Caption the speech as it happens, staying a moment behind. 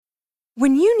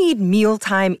When you need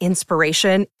mealtime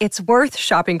inspiration, it's worth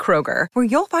shopping Kroger, where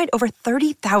you'll find over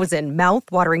 30,000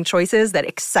 mouth-watering choices that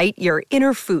excite your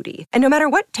inner foodie. And no matter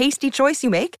what tasty choice you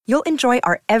make, you'll enjoy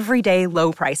our everyday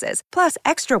low prices, plus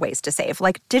extra ways to save,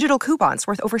 like digital coupons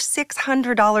worth over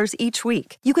 $600 each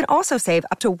week. You can also save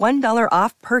up to $1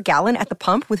 off per gallon at the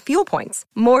pump with fuel points.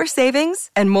 More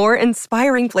savings and more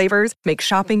inspiring flavors make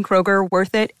shopping Kroger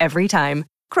worth it every time.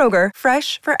 Kroger,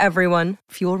 fresh for everyone.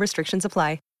 Fuel restrictions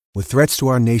apply. With threats to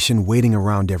our nation waiting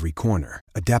around every corner,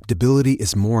 adaptability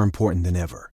is more important than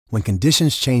ever. When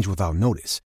conditions change without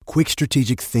notice, quick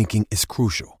strategic thinking is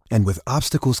crucial. And with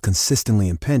obstacles consistently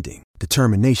impending,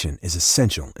 determination is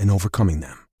essential in overcoming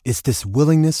them. It's this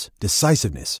willingness,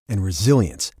 decisiveness, and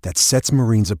resilience that sets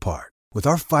Marines apart. With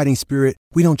our fighting spirit,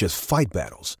 we don't just fight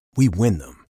battles, we win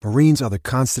them. Marines are the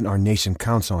constant our nation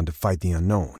counts on to fight the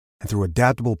unknown. And through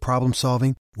adaptable problem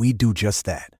solving, we do just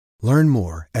that. Learn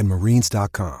more at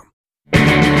marines.com.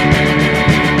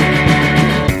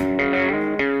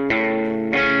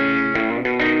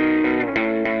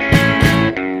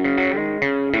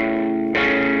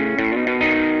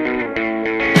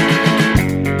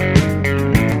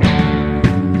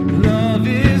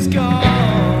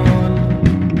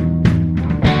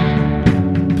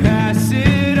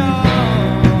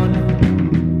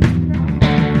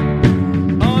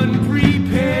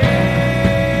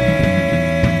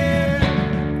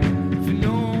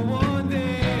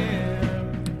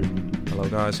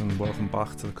 And welcome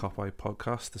back to the Copyright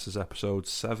Podcast. This is episode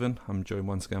 7. I'm joined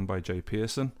once again by Jay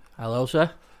Pearson. Hello,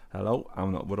 sir. Hello.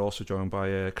 And we're also joined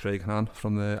by Craig Hannan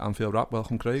from the Anfield Rap.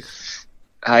 Welcome, Craig.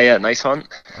 Hi, nice one.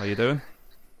 How you doing?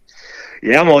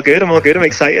 Yeah, I'm all good. I'm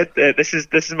excited. This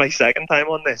is my second time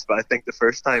on this, but I think the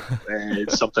first time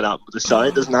something happened with the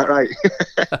sound, isn't that right?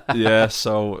 Yeah,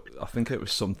 so I think it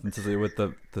was something to do with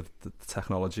the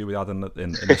technology we had in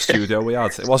the studio we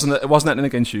had. It wasn't anything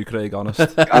against you, Craig, honest.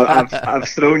 I've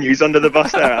thrown you under the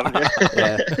bus there, haven't you?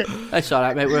 Yeah, it's all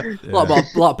right, mate. We're a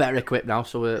lot better equipped now,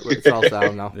 so it's all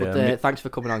sound now. But thanks for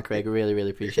coming on, Craig. I really, really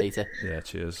appreciate it. Yeah,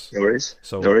 cheers. No worries.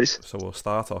 So we'll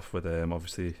start off with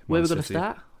obviously. Where are we going to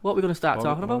start? What are we going to start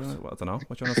talking about? I don't know.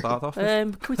 What do you want to start off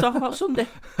with? Can we talk about Sunday?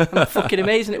 How fucking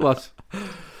amazing it was.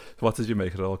 What did you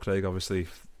make of it all, Craig? Obviously,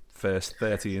 first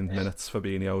 13 minutes,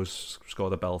 Fabinho's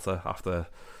scored a belter after,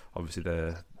 obviously,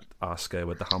 the scare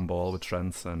with the handball with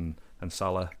Trent, and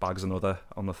Salah bags another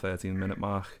on the 13-minute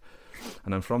mark.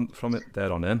 And then from it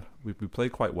there on in, we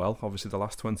played quite well. Obviously, the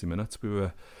last 20 minutes, we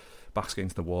were backs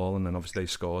against the wall, and then obviously they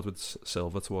scored with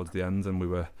Silva towards the end, and we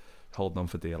were holding on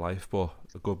for dear life, but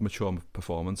a good mature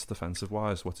performance defensive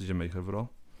wise. What did you make of it all?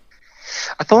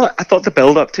 I thought the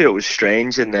build up to it was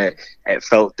strange in that it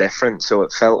felt different. So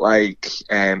it felt like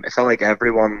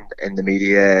everyone in the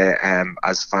media,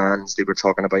 as fans, they were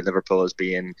talking about Liverpool as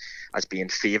being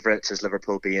favourites, as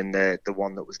Liverpool being the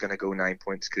one that was going to go 9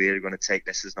 points clear, going to take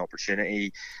this as an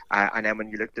opportunity. And then when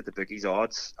you looked at the bookies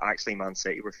odds, actually Man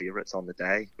City were favourites on the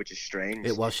day, which is strange.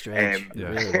 It was strange. It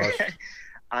really was.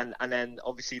 And then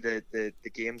obviously the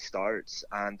game starts,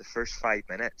 and the first 5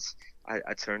 minutes,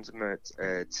 I turned to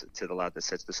the lad that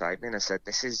sits beside me, and I said,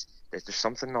 there's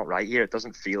something not right here. It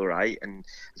doesn't feel right. And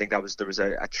I think there was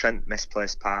a Trent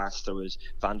misplaced pass. There was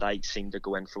Van Dijk seemed to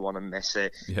go in for one and miss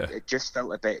it. Yeah. It just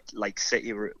felt a bit like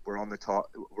City were on top,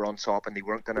 and they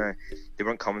weren't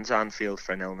coming to Anfield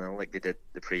for a 0-0 like they did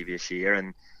the previous year.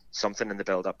 And something in the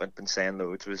build-up I've been saying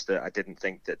loads was that I didn't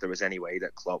think that there was any way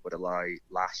that Klopp would allow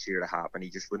last year to happen. He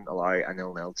just wouldn't allow a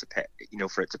 0-0 to pit,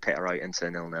 for it to peter out into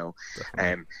a 0-0.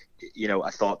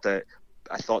 I thought that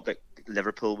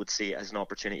Liverpool would see it as an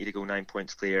opportunity to go 9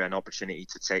 points clear, an opportunity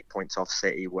to take points off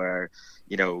City, where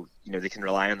they can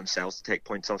rely on themselves to take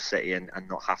points off City and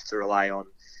not have to rely on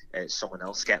someone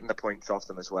else getting the points off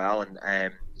them as well.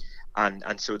 And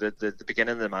so the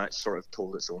beginning of the match sort of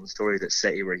told its own story, that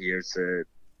City were here to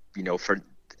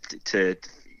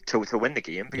win the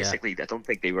game. Basically, yeah. I don't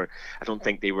think they were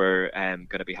going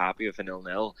to be happy with a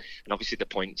 0-0. And obviously, the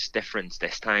points difference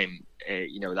this time,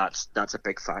 that's a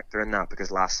big factor in that,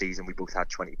 because last season we both had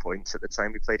 20 points at the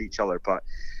time we played each other. But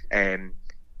the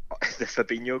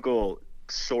Fabinho goal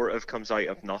sort of comes out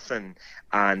of nothing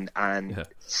and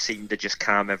seemed to just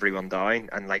calm everyone down.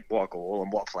 And what a goal,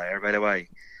 and what a player, by the way.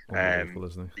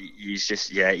 Isn't he? He's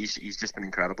just been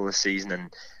incredible this season,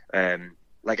 and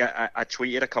like I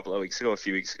tweeted a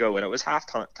few weeks ago, and it was half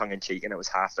tongue in cheek, and it was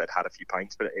half that had a few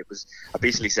pints, but I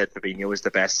basically said Fabinho is the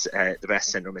best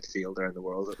centre midfielder in the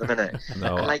world at the minute.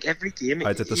 No, and like every game,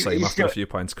 I did the same after a few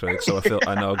pints, Craig. So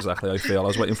I know exactly how I feel. I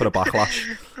was waiting for the backlash.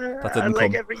 That didn't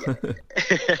come.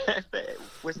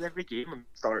 With every game, I'm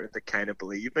starting to kind of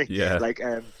believe me. Yeah. Like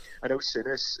I know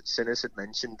Souness had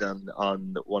mentioned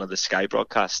on one of the Sky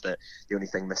broadcasts that the only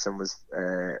thing missing was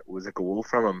a goal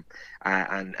from him,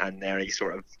 and there he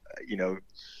sort of,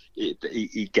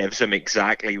 he gives him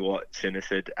exactly what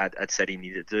Souness had said he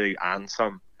needed to do and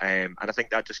some, and I think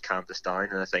that just calmed us down.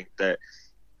 And I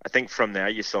think from there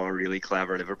you saw a really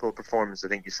clever Liverpool performance. I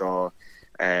think you saw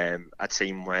a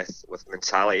team with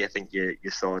mentality. I think you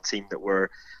saw a team that were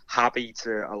happy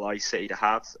to allow City to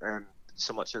have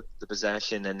so much of the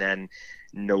possession, and then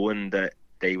knowing that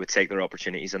they would take their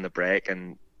opportunities in the break.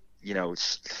 And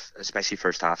especially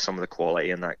first half, some of the quality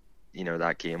in that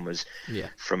game was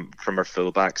from our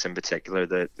fullbacks in particular.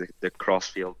 The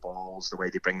crossfield balls, the way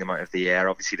they bring them out of the air.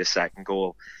 Obviously, the second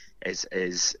goal is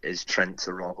Trent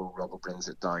to Robbo. Robbo brings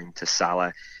it down to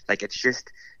Salah. Like, it's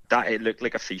just that it looked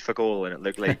like a FIFA goal, and it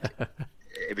looked like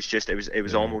it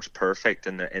was almost perfect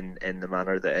in the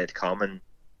manner that it had come.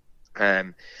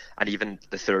 And even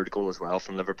the third goal as well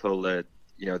from Liverpool, the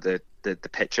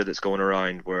picture that's going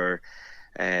around where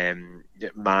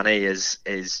Mane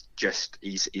is just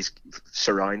he's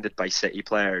surrounded by City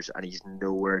players, and he's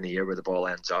nowhere near where the ball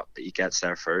ends up, but he gets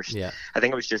there first. I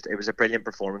think it was a brilliant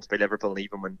performance by Liverpool. And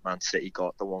even when Man City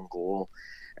got the one goal,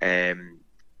 there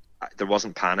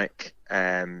wasn't panic.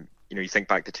 You think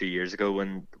back to 2 years ago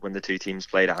when the two teams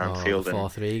played at Anfield.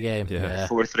 4-3 game.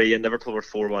 4-3, and Liverpool were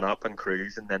 4-1 up and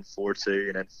cruise, and then 4-2,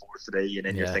 and then 4-3, and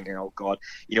then you're thinking, oh God,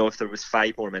 if there was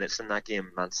 5 more minutes in that game,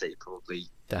 Man City probably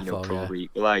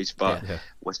equalised. But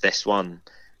with this one,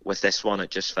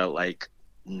 it just felt like,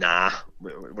 nah,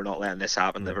 we're not letting this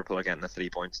happen. Liverpool are getting the 3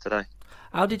 points today.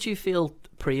 How did you feel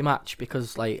pre-match?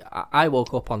 Because like I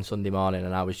woke up on Sunday morning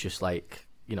and I was just like,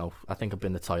 I think I've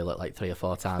been to the toilet like 3 or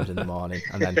 4 times in the morning,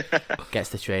 and then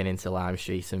gets the train into Lime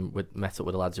Street and met up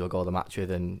with the lads who I go to the match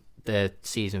with, and they're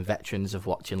seasoned veterans of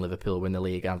watching Liverpool win the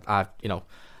league. And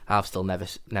I've still never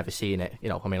seen it.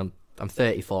 I'm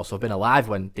 34, so I've been alive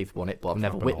when they've won it, but I've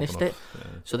never witnessed it. Yeah.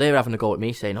 So they're having a go at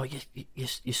me saying, "Oh,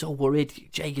 you're so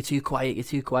worried, Jay. You're too quiet.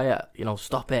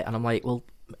 Stop it." And I'm like, "Well,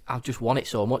 I've just won it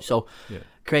so much." So,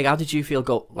 Craig, how did you feel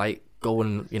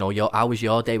going? How was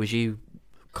your day? Was you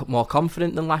more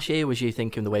confident than last year? Was you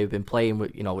thinking the way we've been playing,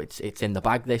 it's in the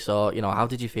bag this, or how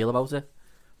did you feel about it?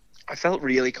 I felt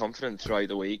really confident throughout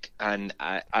the week, and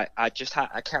I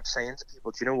kept saying to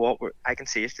people, do you know what? I can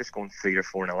see it's just going 3 or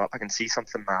 4-0 up. I can see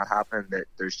something mad happening, that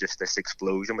there's just this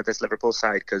explosion with this Liverpool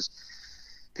side, because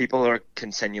people are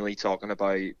continually talking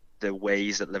about the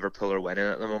ways that Liverpool are winning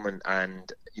at the moment,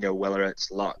 and whether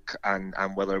it's luck and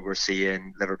whether we're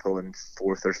seeing Liverpool in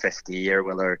 4th or 5th year,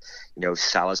 whether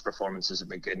Salah's performances have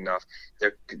been good enough.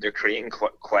 They're creating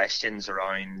questions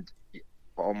around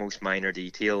almost minor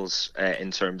details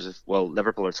in terms of, well,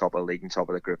 Liverpool are top of the league and top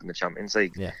of the group in the Champions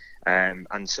League,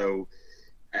 and so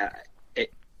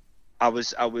I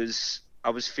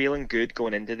was feeling good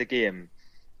going into the game,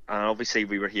 and obviously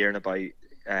we were hearing about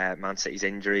Man City's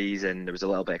injuries, and there was a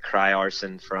little bit of cry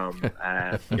arson from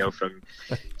from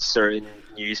certain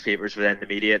newspapers within the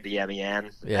media, the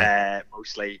MEN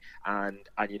mostly, and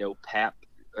Pep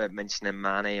mentioning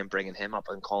Mane and bringing him up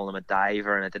and calling him a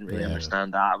diver, and I didn't really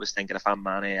understand that. I was thinking, if I'm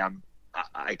Mane,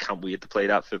 I can't wait to play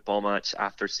that football match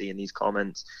after seeing these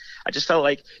comments. I just felt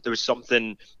like there was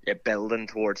something building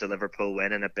towards a Liverpool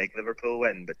win, and a big Liverpool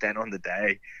win, but then on the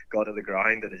day, got to the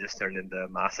ground and it just turned into a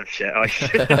massive shit out.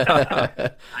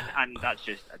 and that's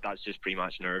just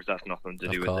pre-match nerves. That's nothing to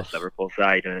do with this Liverpool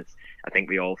side, and I think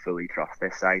we all fully trust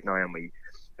this side now, and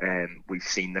we've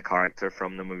seen the character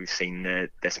from them. We've seen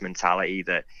this mentality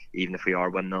that even if we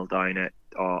are 1-0 down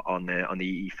on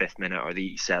the 85th minute or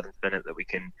the 87th minute, that we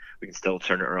can still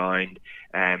turn it around.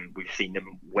 We've seen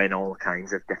them win all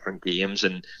kinds of different games,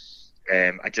 and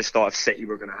I just thought if they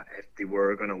were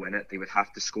gonna win it, they would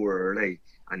have to score early,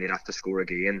 and they'd have to score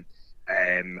again,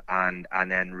 and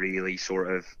then really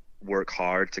sort of work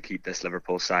hard to keep this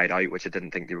Liverpool side out, which I didn't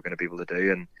think they were going to be able to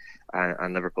do,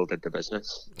 and Liverpool did the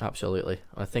business. Absolutely.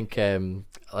 I think,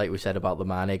 like we said about the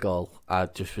Mane goal, I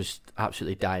just was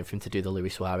absolutely dying for him to do the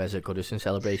Luis Suarez at Goodison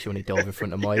celebration when he dove in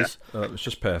front of Moyes. It was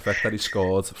just perfect that he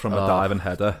scored from a diving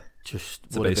header. Just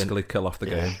to basically kill off the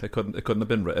game. It couldn't have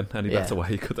been written any better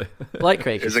way, could it? Like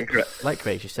Craig just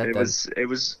said, it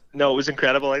was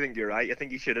incredible. I think you're right. I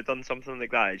think he should have done something like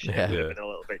that. He should have been a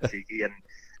little bit cheeky,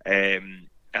 and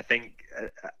I think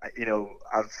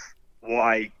what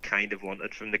I kind of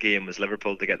wanted from the game was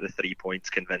Liverpool to get the 3 points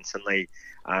convincingly,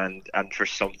 and for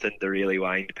something to really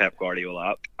wind Pep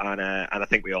Guardiola up, and I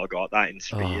think we all got that in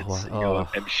spades.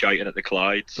 Him shouting at the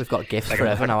clouds. We've got gifts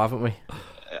forever now, haven't we?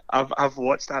 I've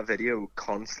watched that video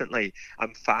constantly.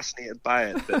 I'm fascinated by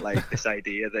it. That like this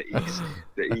idea that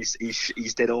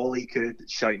he's did all he could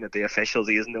shouting at the officials.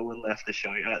 He has no one left to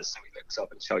shout at, so he looks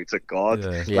up and shouts at God.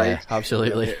 Yeah,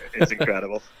 absolutely. It's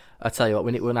incredible. I tell you what,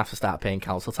 we're going to have to start paying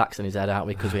council tax in his head, aren't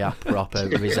we? Because we are proper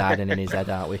residing in his head,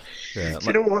 aren't we? Yeah. Do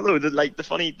you know what though?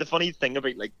 The funny thing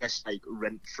about like this, like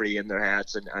rent free in their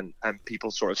heads, and people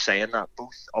sort of saying that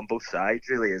on both sides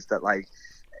really, is that like,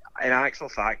 in actual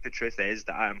fact, the truth is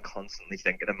that I am constantly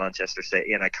thinking of Manchester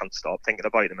City, and I can't stop thinking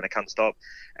about them, and I can't stop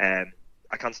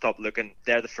looking.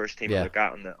 They're the first team I look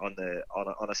at on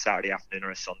a Saturday afternoon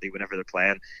or a Sunday whenever they're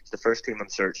playing. It's the first team I'm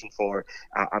searching for.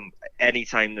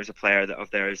 Anytime there's a player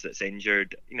of theirs that's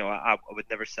injured, I would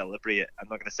never celebrate it. I'm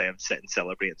not going to say I'm sitting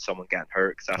celebrating someone getting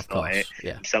hurt, because that's not it.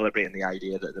 Yeah. I'm celebrating the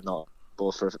idea that they're not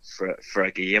for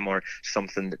a game or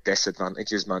something that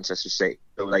disadvantages Manchester City.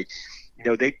 So like,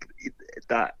 the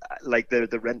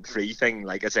rent free thing,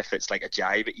 like as if it's like a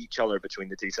jibe at each other between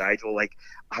the two sides. Well, like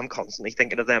I'm constantly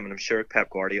thinking of them, and I'm sure Pep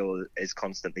Guardiola is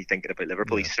constantly thinking about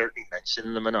Liverpool. He's certainly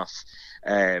mentioning them enough,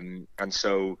 and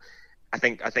so I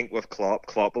think with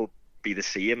Klopp will be the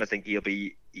same. I think he'll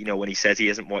be, when he says he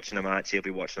isn't watching a match, he'll be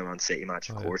watching a Man City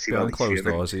match. Of course, he will. Closed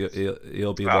doors,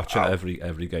 he'll be watching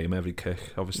every game, every kick.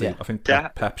 Obviously, I think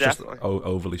Pep just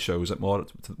overly shows it more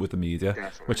with the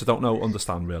media, which I don't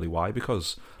understand really why.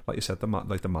 Because, like you said, the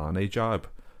Mane jab,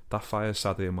 that fires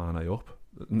Sadio Mane up,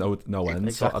 no end.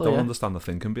 Exactly, so I don't understand the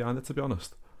thinking behind it, to be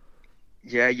honest.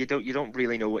 Yeah, you don't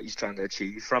really know what he's trying to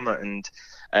achieve from it, and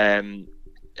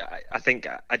I think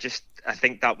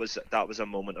that was a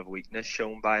moment of weakness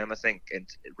shown by him. I think, and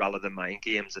rather than mind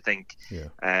games, I think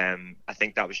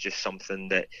that was just something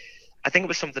that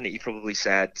he probably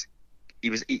said.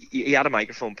 He had a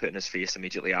microphone put in his face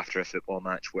immediately after a football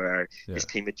match where his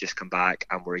team had just come back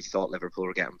and where he thought Liverpool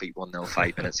were getting beat 1-0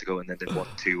 5 minutes ago and then they'd won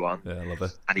 2-1. Yeah, I love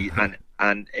it.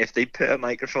 And if they put a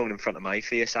microphone in front of my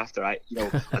face after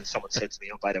and someone said to me,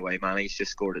 "Oh, by the way, Mane's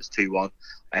just scored, it's 2-1.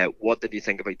 What did you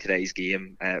think about today's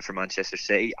game for Manchester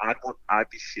City?" I'd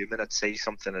be fuming. I'd say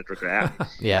something I'd regret.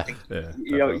 Yeah. There's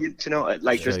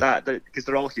that, because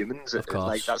they're all humans. Of course.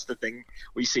 Like that's the thing.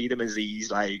 We see them as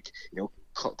these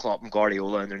Klopp and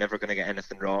Guardiola, and they're never going to get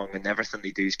anything wrong, and everything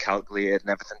they do is calculated, and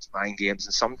everything's mind games.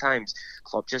 And sometimes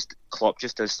Klopp just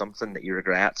does something that he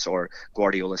regrets, or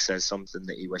Guardiola says something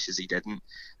that he wishes he didn't.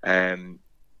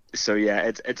 So yeah,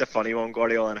 it's a funny one,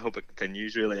 Guardiola, and I hope it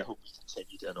continues. Really, I hope we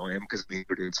continue to annoy him because we're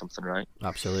doing something right.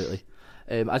 Absolutely.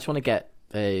 I just want to get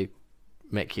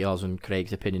Mick, yours and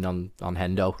Craig's opinion on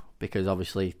Hendo, because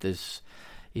obviously he's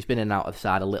been in and out of the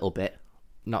side a little bit,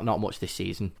 not much this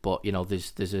season, but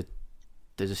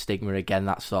there's a stigma again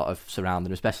that's sort of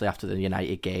surrounding him, especially after the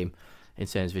United game, in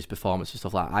terms of his performance and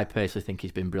stuff like that. I personally think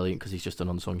he's been brilliant because he's just an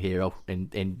unsung hero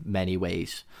in many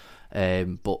ways.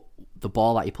 But the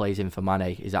ball that he plays in for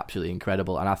Mane is absolutely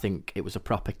incredible, and I think it was a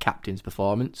proper captain's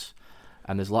performance.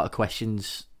 And there's a lot of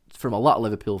questions from a lot of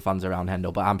Liverpool fans around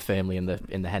Hendo, but I'm firmly in the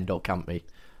Hendo camp. I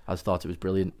just thought it was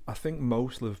brilliant. I think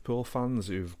most Liverpool fans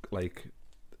who've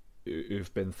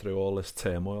been through all this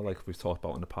turmoil, like we've talked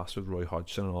about in the past with Roy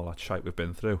Hodgson and all that shite we've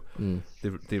been through,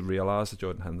 they realise that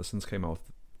Jordan Henderson's came out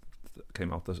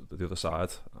the other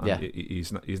side, and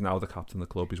he's now the captain of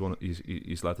the club.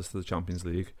 He's led us to the Champions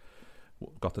League,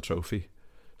 got the trophy.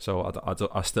 So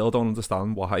I still don't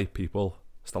understand why people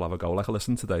still have a go. Like I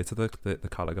listened today to the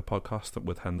Carragher podcast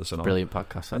with Henderson on. Brilliant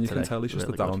podcast. And you can tell he's just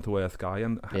really a down-to-earth guy,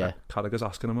 and Carragher's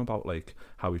asking him about like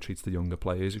how he treats the younger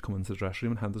players who come into the dressing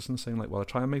room, and Henderson's saying like, well, I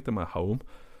try and make them at home.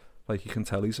 Like, you can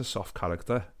tell he's a soft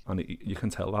character, and you can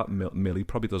tell that Millie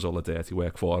probably does all the dirty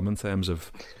work for him in terms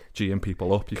of geeing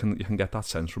people up. You can get that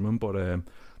sense from him, but I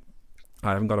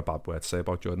haven't got a bad word to say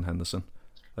about Jordan Henderson.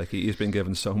 Like, he's been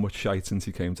given so much shite since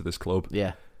he came to this club,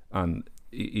 and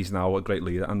he's now a great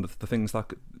leader. And the things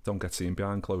that don't get seen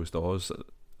behind closed doors,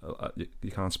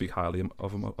 you can't speak highly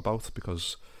of him about,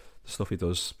 because the stuff he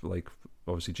does, like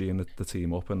obviously geeing the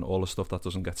team up and all the stuff that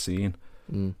doesn't get seen.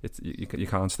 You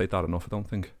can't state that enough, I don't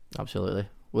think. Absolutely.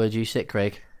 Where do you sit,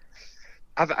 Craig?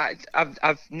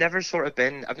 I've never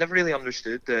really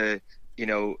understood the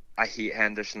I hate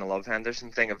Henderson, I love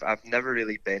Henderson thing. I've never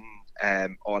really been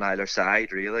on either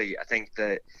side, really. I think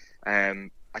that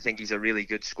I think he's a really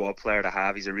good squad player to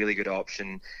have. He's a really good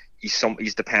option.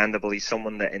 He's dependable. He's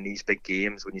someone that in these big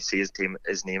games, when you see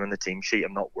his name on the team sheet,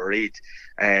 I'm not worried.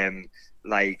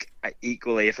 like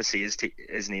equally, if I see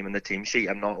his name in the team sheet,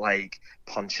 I'm not like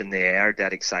punching the air,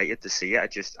 dead excited to see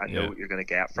it. I know what you're going to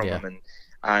get from him,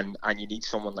 and you need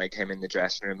someone like him in the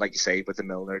dressing room, like you say with the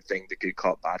Milner thing, the good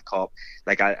cop, bad cop.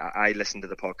 Like I listened to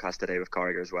the podcast today with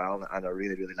Carragher as well, and I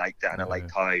really liked it, and I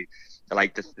liked how I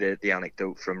liked the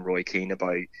anecdote from Roy Keane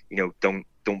about,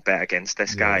 don't bet against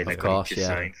this guy. Like, when he just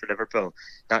signed for Liverpool,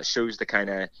 that shows the kind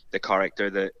of the character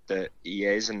that he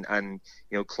is, and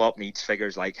Klopp needs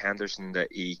figures like Henderson that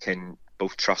he can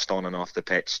both trust on and off the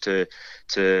pitch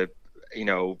to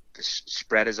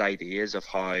spread his ideas of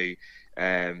how.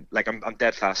 Like I'm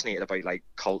dead fascinated about like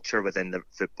culture within the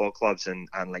football clubs and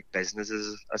like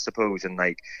businesses, I suppose, and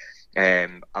like I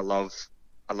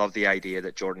love the idea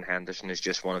that Jordan Henderson is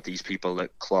just one of these people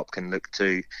that Klopp can look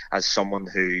to as someone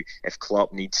who, if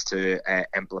Klopp needs to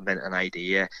implement an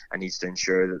idea and needs to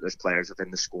ensure that there's players within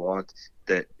the squad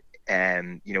that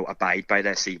abide by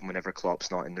this even whenever Klopp's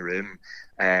not in the room,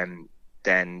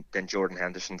 then Jordan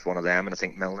Henderson's one of them, and I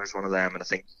think Milner's one of them, and I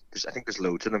think there's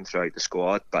loads of them throughout the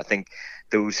squad, but I think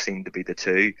those seem to be the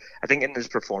two. I think in his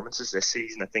performances this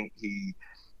season, I think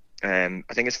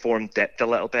his form dipped a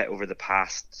little bit over the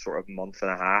past sort of month and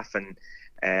a half, and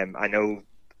I know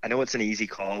it's an easy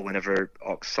call whenever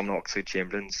some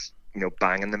Oxlade-Chamberlain's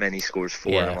banging them in, he scores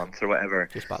 4 in a month or whatever.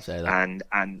 Just about to say that.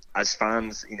 And as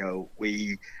fans,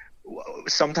 we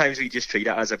sometimes we just treat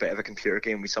it as a bit of a computer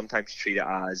game. We sometimes treat it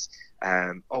as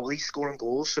he's scoring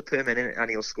goals, so put him in and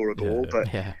he'll score a goal.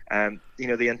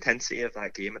 The intensity of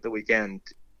that game at the weekend,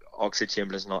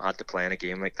 Oxlade-Chamberlain's not had to play in a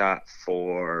game like that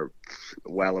for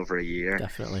well over a year.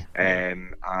 Definitely.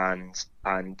 And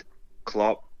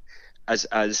Klopp, as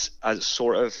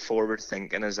sort of forward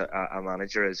thinking as a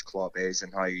manager as Klopp is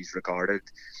and how he's regarded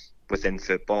within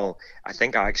football, I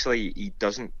think actually he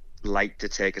doesn't like to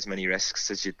take as many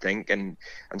risks as you'd think, and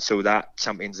so that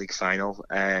Champions League final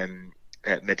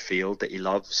at midfield that he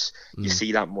loves, you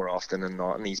see that more often than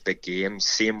not in these big games.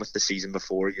 Same with the season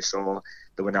before, you saw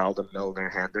the Wijnaldum, Milner,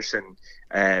 Henderson.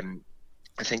 I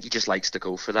think he just likes to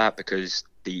go for that because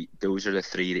those are the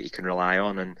three that he can rely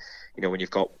on, and when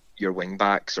you've got your wing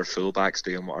backs or full backs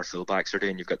doing what our full backs are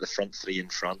doing, you've got the front three in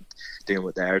front doing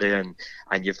what they're doing,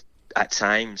 and you've at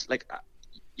times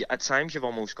you've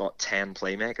almost got 10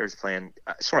 playmakers playing,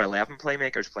 11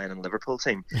 playmakers playing in the Liverpool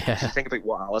team. Yeah. So you think about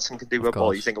what Alisson can do with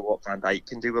ball, you think of what Van Dijk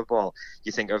can do with ball,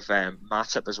 you think of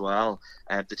Matip as well,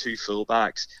 the two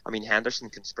full-backs. I mean, Henderson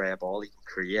can spray a ball, he can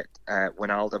create.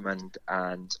 Wijnaldum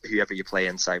and whoever you play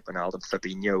inside Wijnaldum,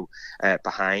 Fabinho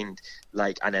behind,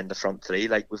 and then the front three.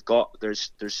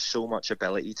 There's so much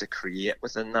ability to create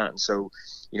within that, and so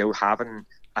having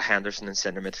a Henderson in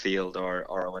centre midfield or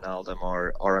a Wijnaldum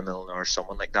or a Milner or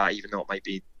someone like that, even though it might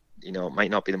be, it might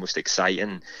not be the most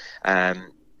exciting,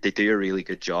 they do a really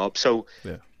good job. So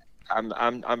yeah.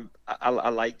 I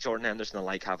like Jordan Henderson. I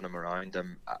like having him around.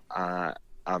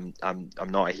 I'm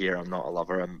not a hero. I'm not a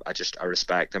lover. I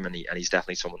respect him, and he's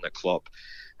definitely someone that Klopp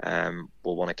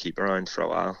will want to keep around for a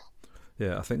while.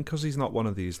 Yeah, I think because he's not one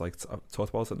of these, like I've talked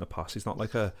about it in the past, he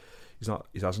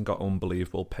hasn't got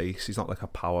unbelievable pace. He's not like a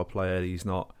power player. He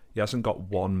hasn't got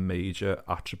one major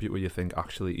attribute where you think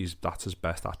actually that's his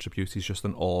best attribute. He's just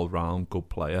an all-round good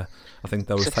player. I think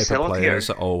those type of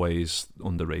players are always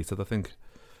underrated, I think.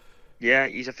 Yeah,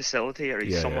 he's a facilitator.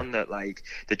 He's someone that, like,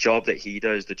 the job that he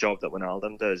does, the job that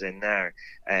Wijnaldum does in there,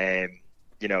 that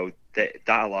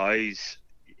allows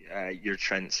your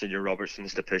Trents and your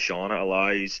Robertsons to push on. It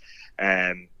allows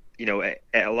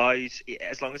it allows,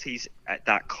 as long as he's at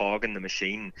that cog in the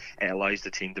machine, it allows the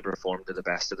team to perform to the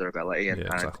best of their ability and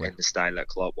in the style that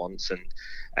Klopp wants.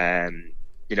 And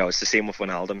it's the same with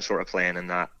Wijnaldum sort of playing in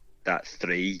that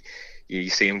three.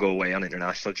 You see him go away on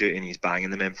international duty and he's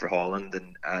banging them in for Holland,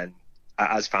 and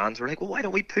as fans we're like, well, why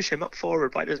don't we push him up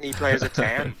forward? Why doesn't he play as a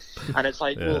 10? And it's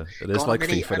like, well, it is like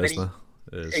FIFA, isn't it?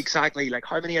 Exactly, like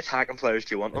how many attacking players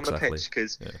do you want on the pitch?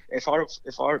 Because if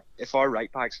our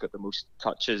right back's got the most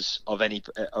touches of any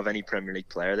Premier League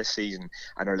player this season,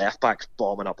 and our left back's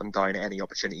bombing up and down at any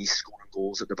opportunity, scoring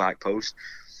goals at the back post,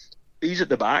 who's at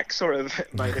the back? Sort of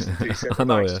minus the two centre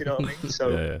backs, you know what I mean?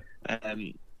 So,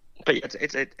 but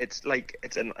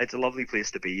it's a lovely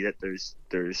place to be. That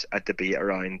there's a debate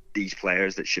around these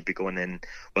players that should be going in,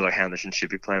 whether Henderson should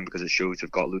be playing, because it shows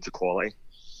we've got loads of quality.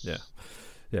 Yeah.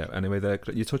 Anyway,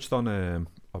 you touched on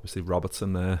obviously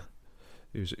Robertson there,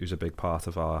 who's a big part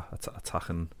of our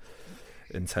attacking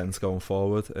intent going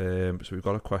forward. So we've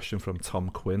got a question from Tom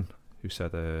Quinn, who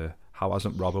said, "How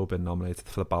hasn't Robbo been nominated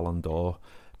for the Ballon d'Or?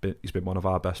 He's been one of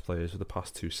our best players for the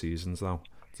past 2 seasons now.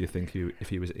 Do you think if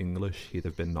he was English, he'd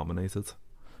have been nominated?"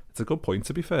 It's a good point,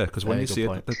 to be fair, because when Very you good see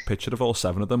point. the picture of all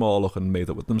 7 of them all looking made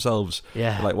up with themselves,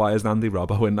 Yeah. you're like, why isn't Andy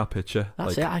Robbo in that picture?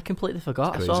 That's like, it. I completely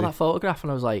forgot. I it's saw crazy. that photograph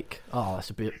and I was like, "Oh, that's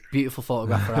a beautiful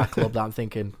photograph for our club." That I'm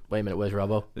thinking, wait a minute, where's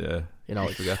Robbo? Yeah, You know,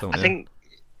 you forget, don't I you? think,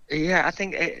 yeah, I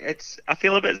think it's. I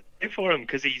feel a bit sorry for him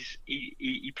because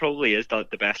he probably is the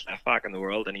best left back in the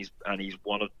world, and he's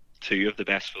one of 2 of the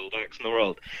best fullbacks in the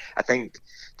world. I think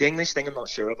the English thing I'm not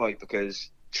sure about because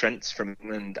Trent's from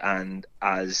England, and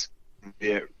as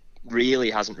it really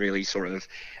hasn't really sort of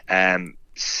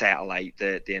set alight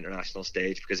the international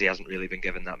stage because he hasn't really been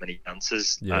given that many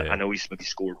chances. Yeah. I know he's maybe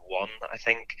scored 1, I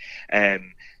think.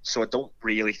 So I don't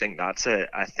really think that's a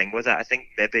thing with it. I think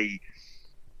maybe,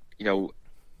 you know,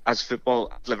 as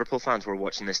Liverpool fans, we're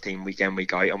watching this team week in,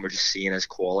 week out, and we're just seeing his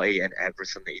quality in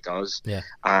everything that he does. Yeah.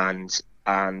 And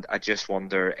I just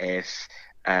wonder if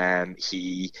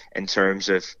he, in terms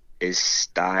of his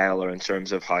style or in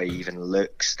terms of how he even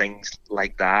looks, things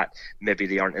like that, maybe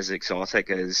they aren't as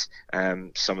exotic as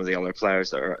some of the other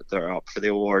players that are up for the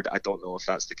award. I don't know if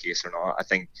that's the case or not. I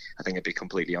think it'd be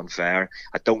completely unfair.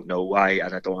 I don't know why,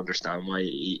 and I don't understand why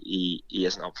he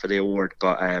isn't up for the award.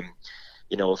 But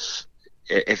you know,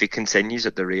 if he continues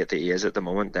at the rate that he is at the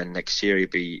moment, then next year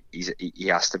he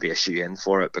has to be a shoe-in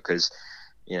for it because,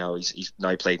 you know, he's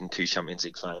now played in 2 Champions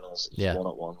League finals. He's won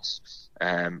it once,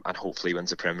 and hopefully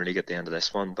wins the Premier League at the end of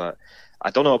this one. But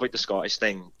I don't know about the Scottish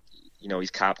thing. You know,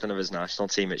 he's captain of his national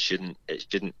team. It shouldn't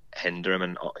hinder him.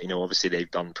 And you know, obviously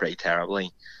they've done pretty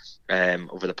terribly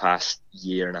over the past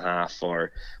year and a half,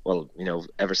 or well, you know,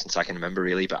 ever since I can remember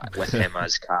really. But with him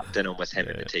as captain and with him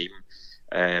in the team.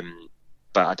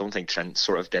 But I don't think Trent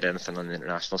sort of did anything on the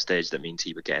international stage that means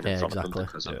he would get in front of them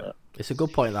because of it. It's a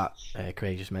good point that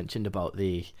Craig just mentioned about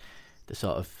the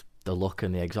sort of the look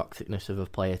and the exoticness of a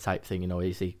player type thing. You know,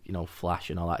 is he, you know, flash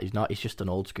and all that? He's not. He's just an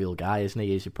old school guy, isn't he?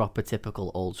 He's a proper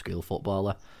typical old school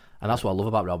footballer, and that's what I love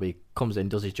about Robbie. He comes in,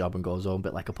 does his job, and goes home. A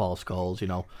bit like a Paul Scholes, you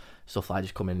know, stuff like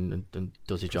just come in and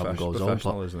does his job and goes home.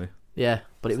 Professional, isn't he? Yeah,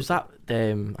 but it was that I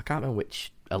can't remember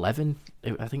which 11.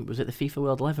 I think was it the FIFA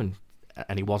World 11,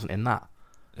 and he wasn't in that.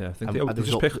 Yeah, I think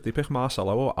they pick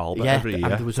Marcelo or Albert every year.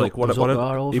 And there was like,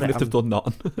 even if they've done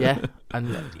nothing. Yeah,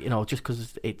 and you know, just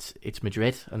because it's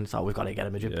Madrid, and it's like we've got to get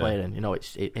a Madrid player in. You know,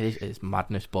 it's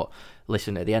madness. But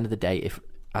listen, at the end of the day, if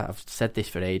I've said this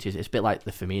for ages, it's a bit like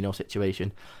the Firmino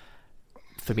situation.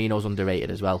 Firmino's underrated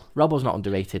as well. Robbo's not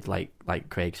underrated, like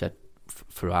Craig said,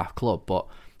 for our club, but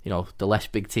you know, the less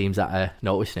big teams that are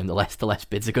noticing him, the less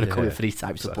bids are going to come in for these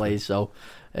types of players. So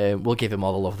we'll give him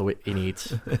all the love that he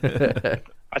needs.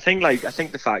 I think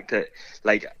the fact that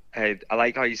I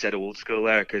like how you said old school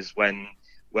there, because when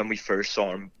we first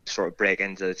saw him sort of break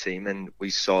into the team and we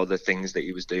saw the things that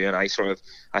he was doing, I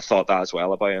thought that as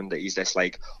well about him, that he's this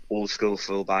like old school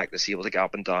fullback that's able to get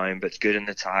up and down but good in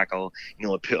the tackle, you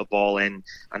know, put a ball in.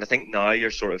 And I think now you're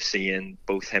sort of seeing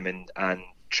both him and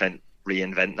Trent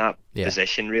reinvent that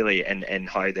position really, and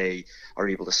how they are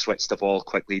able to switch the ball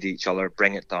quickly to each other,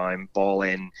 bring it down, ball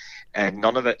in, and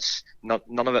none of it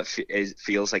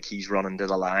feels like he's running to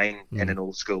the line in an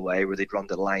old school way where they'd run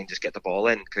to the line, just get the ball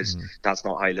in, because that's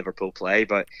not how Liverpool play.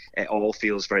 But it all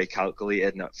feels very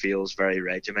calculated and it feels very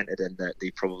regimented, in that they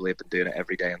probably have been doing it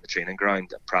every day on the training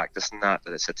ground and practicing that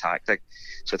it's a tactic.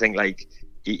 So I think like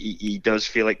he does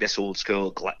feel like this old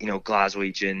school, you know,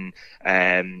 Glaswegian,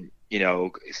 you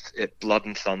know, blood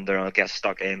and thunder, and I'll get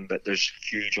stuck in, but there's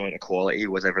huge amount of quality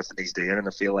with everything he's doing, and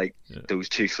I feel like those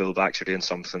 2 fullbacks are doing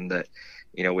something that,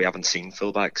 you know, we haven't seen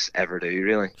fullbacks ever do,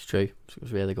 really. It's true. It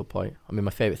was a really good point. I mean,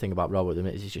 my favourite thing about Robert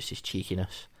is just his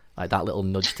cheekiness. Like that little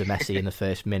nudge to Messi in the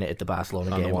first minute at the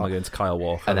Barcelona game. And the one against Kyle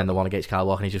Walker. And then the one against Kyle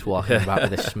Walker, and he's just walking about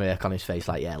with a smirk on his face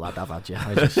like, yeah, lad, I've had you.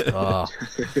 And it's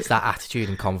just, it's that attitude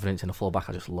and confidence in a fullback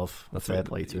I just love. That's fair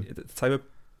play to him. The type of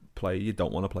player you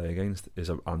don't want to play against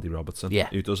is Andy Robertson. Yeah.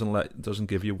 Who doesn't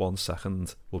give you 1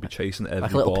 second. Will be chasing every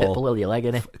like a little ball. pitbull with your leg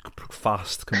in it.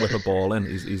 Fast, can whip a ball in.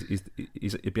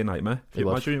 He'd be a nightmare.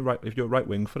 If you're right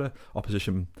wing for the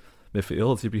opposition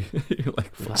midfield, you'd be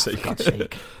like, for fuck's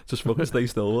sake. Just fucking stay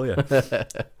still, will you?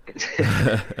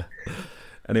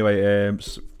 Anyway,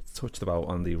 touched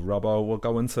about Andy Robbo. We'll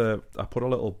go into. I put a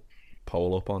little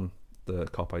poll up on the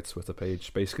Cop-Outs Twitter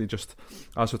page. Basically, just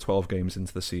as we're 12 games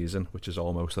into the season, which is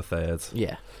almost a third.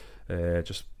 Yeah.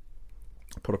 Just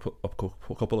put up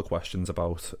a couple of questions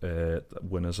about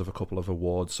winners of a couple of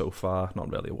awards so far.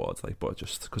 Not really awards, like, but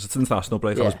just because it's international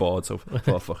break, I was bored, so I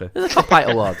thought, fuck it. The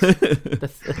Cop-Out Awards.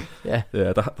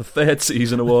 The third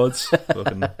season awards.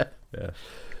 Fucking, yeah.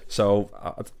 So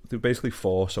I do basically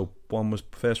 4. So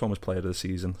first one was player of the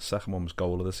season, second one was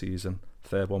goal of the season,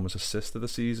 third one was assist of the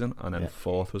season, and then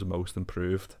fourth was most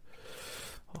improved.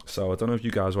 So I don't know if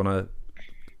you guys want to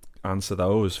answer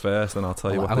those first, and I'll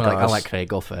tell you what the guys... I'll let Craig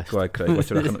go first. Go ahead, Craig. What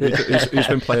do you reckon? Who's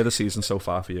been player of the season so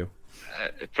far for you?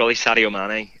 Probably Sadio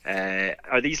Mane.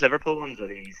 Are these Liverpool ones? Or are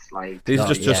these like? These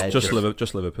are just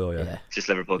Liverpool, yeah. Just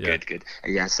Liverpool. Yeah. Good.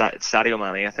 Yeah, Sadio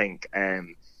Mane. I think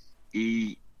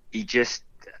he just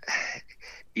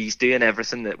he's doing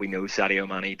everything that we know Sadio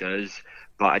Mane does,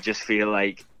 but I just feel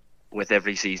like with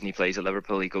every season he plays at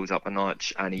Liverpool, he goes up a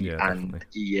notch, and he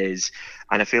is.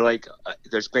 And I feel like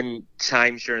there's been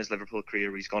times during his Liverpool career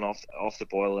where he's gone off the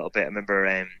boil a little bit. I remember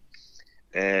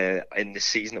in the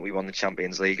season that we won the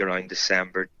Champions League around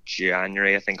December,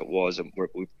 January, I think it was, and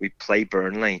we played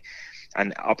Burnley,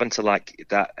 and up until that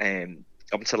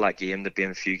game, there'd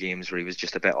been a few games where he was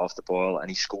just a bit off the boil, and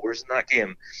he scores in that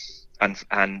game,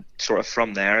 and sort of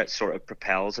from there it sort of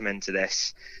propels him into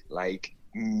this like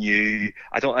new.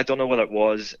 I don't know whether it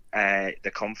was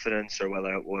the confidence or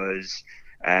whether it was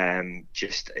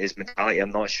just his mentality.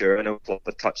 I'm not sure. I know Klopp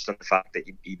had touched on the fact that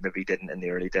he maybe didn't in the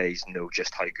early days know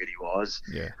just how good he was.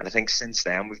 Yeah. And I think since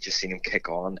then we've just seen him kick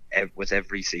on with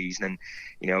every season,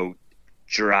 and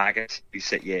drag it through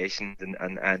situations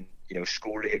and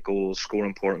score late goals, score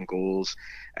important goals,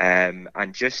 and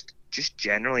just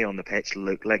generally on the pitch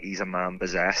look like he's a man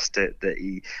possessed.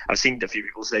 I've seen a few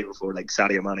people say before, like,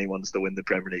 Sadio Mane wants to win the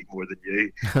Premier League more than you.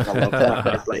 I love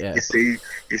that. It's like, yeah.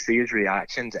 You see his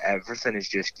reaction to everything is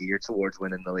just geared towards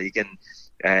winning the league,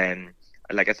 and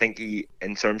like I think he,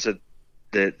 in terms of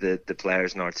the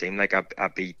players in our team, like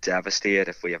I'd be devastated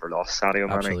if we ever lost Sadio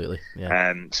Mane. Absolutely.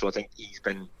 Yeah. So I think he's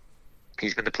been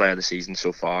the player of the season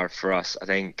so far for us. I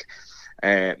think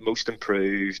most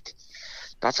improved.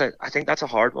 I think that's a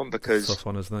hard one because tough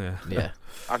one, isn't it? Yeah.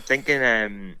 I'm thinking,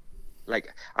 I'm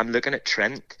looking at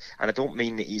Trent, and I don't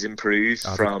mean that he's improved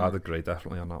I'd agree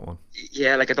definitely on that one.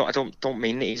 Yeah, like I don't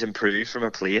mean that he's improved from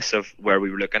a place of where we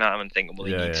were looking at him and thinking, well,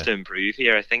 he needs to improve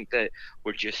here. I think that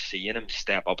we're just seeing him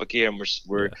step up a gear, and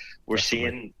we're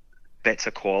seeing bits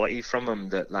of quality from him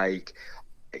that like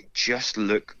just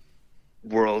look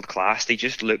world class. They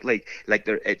just look like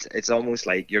it's almost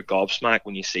like you're gobsmacked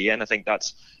when you see it, and I think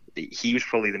he was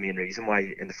probably the main reason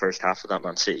why in the first half of that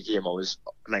Man City game I was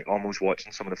like almost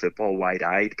watching some of the football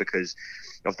wide-eyed, because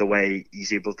of the way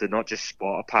he's able to not just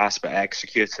spot a pass but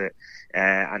execute it,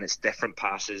 and it's different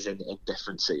passes in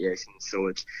different situations. So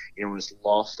it's it's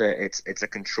lofted, it's a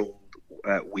controlled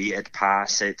weighted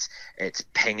pass, it's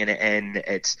pinging it in,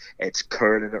 it's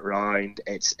curling it round,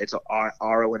 it's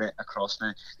arrowing it across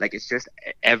the, like, it's just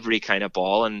every kind of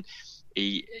ball. And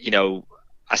he,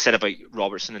 I said about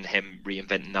Robertson and him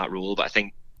reinventing that role, but I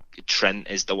think Trent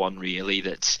is the one really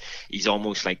he's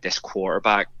almost like this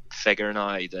quarterback figure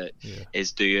now that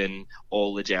is doing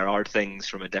all the Gerrard things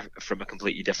from a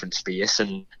completely different space.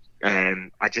 And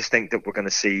I just think that we're going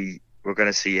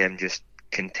to see him just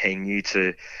continue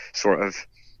to sort of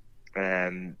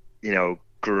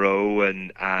grow,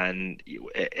 and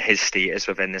his status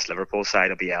within this Liverpool side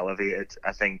will be elevated.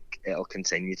 I think it'll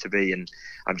continue to be, and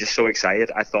I'm just so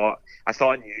excited. I thought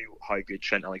I knew how good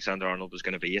Trent Alexander-Arnold was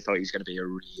going to be. I thought he was going to be a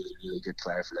really, really good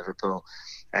player for Liverpool,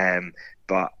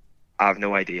 but I have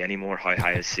no idea anymore how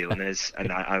high his ceiling is,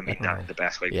 and I mean that in the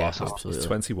best way possible. Absolutely. It's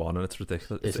 21 and it's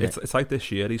ridiculous. It's like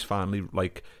this year he's finally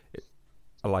like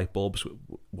a light bulb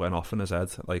went off in his head.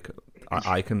 Like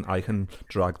I can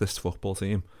drag this football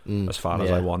team as far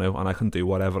as I want to, and I can do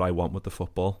whatever I want with the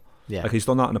football. Yeah. Like he's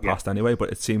done that in the past anyway,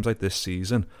 but it seems like this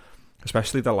season,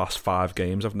 especially the last 5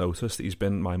 games, I've noticed he's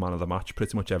been my man of the match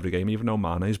pretty much every game. Even though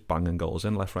Mane's banging goals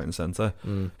in left, right, and centre,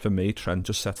 for me, Trent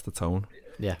just sets the tone.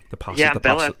 Yeah, the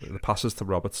passes to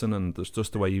Robertson, and there's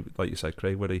just the way, like you said,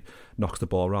 Craig, where he knocks the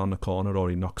ball around the corner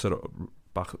or he knocks it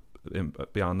back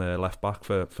behind the left back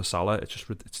for Salah. It's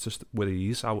just with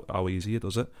ease how easy he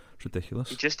does it. It's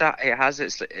ridiculous. It has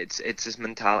it's his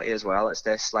mentality as well. It's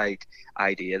this like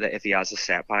idea that if he has a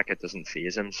setback, it doesn't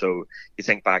faze him. So you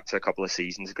think back to a couple of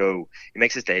seasons ago, he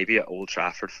makes his debut at Old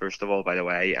Trafford first of all, by the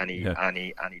way, and he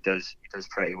does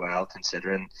pretty well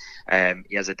considering.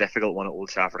 He has a difficult one at Old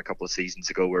Trafford a couple of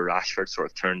seasons ago where Rashford sort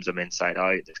of turns him inside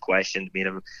out. There's questions made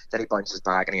him, then he bounces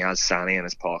back and he has Sané in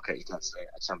his pocket. He gets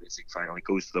a Champions League final. He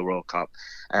goes to the World Cup.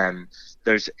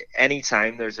 There's any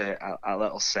time there's a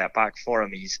little setback for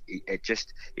him,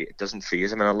 it doesn't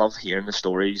faze him. And I love hearing the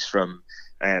stories from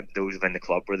those within the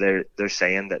club where they're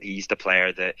saying that he's the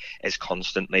player that is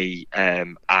constantly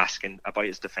asking about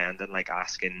his defending, like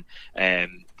asking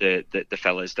the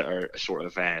fellas that are sort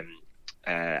of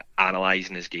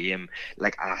analysing his game,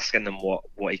 like asking them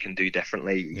what he can do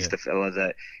differently. He's the fella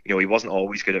that he wasn't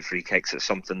always good at free kicks. It's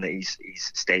something that he's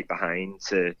stayed behind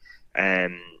to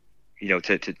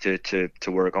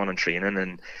to work on and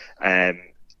training, and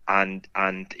and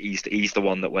he's the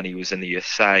one that when he was in the youth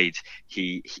side,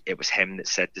 it was him that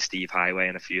said to Steve Highway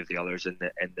and a few of the others in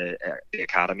the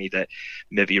academy that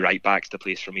maybe right back's the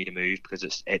place for me to move,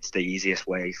 because it's the easiest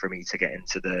way for me to get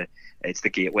into it's the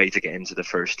gateway to get into the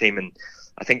first team. And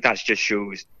I think that just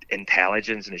shows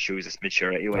intelligence, and it shows its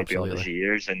maturity way beyond his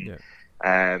years. And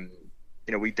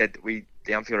you know,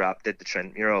 the Anfield Rap did the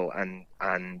Trent mural,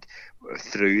 and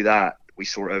through that we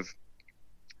sort of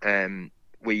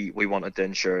we wanted to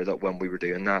ensure that when we were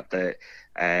doing that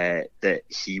that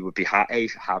he would be happy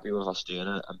with us doing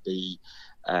it, and be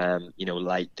you know,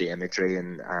 like the imagery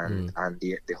and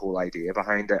the whole idea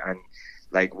behind it. And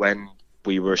like when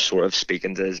we were sort of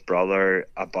speaking to his brother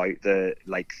about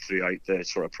throughout the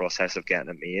sort of process of getting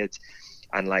it made,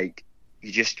 and like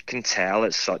you just can tell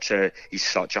he's such a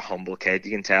humble kid.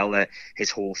 You can tell that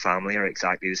his whole family are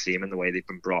exactly the same in the way they've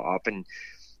been brought up. And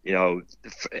you know,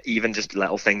 even just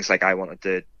little things like I wanted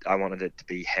it to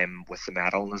be him with the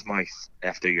medal in his mouth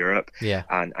after Europe,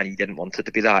 and he didn't want it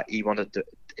to be that. He wanted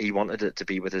it to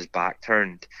be with his back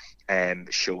turned,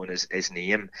 showing his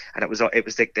name. And it was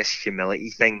like this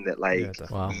humility thing that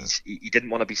he didn't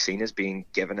want to be seen as being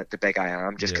given it to Big I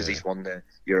Am just because he's won the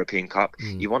European Cup.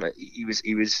 He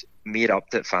was made up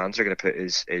that fans are going to put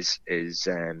his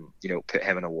you know, put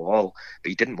him on a wall, but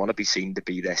he didn't want to be seen to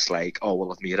be this like, oh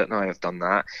well, I've made it now, I've done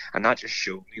that. And that just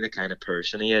showed me the kind of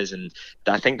person he is. And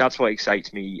I think that's what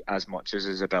excites me as much as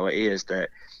his ability, is that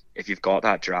if you've got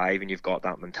that drive and you've got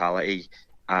that mentality,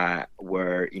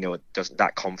 where, you know, it doesn't,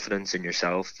 that confidence in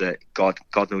yourself, that God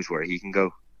knows where he can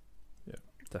go. Yeah,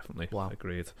 definitely. Wow.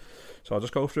 Agreed. So I'll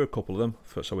just go through a couple of them.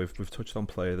 So we've touched on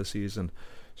player of the season.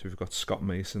 So we've got Scott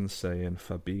Mason saying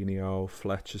Fabinho,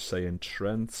 Fletcher saying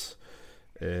Trent,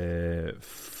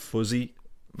 Fuzzy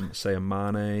saying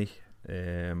Mane,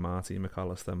 Marty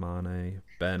McAllister Mane,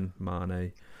 Ben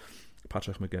Mane,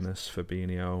 Patrick McGuinness,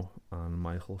 Fabinho, and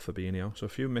Michael Fabinho. So a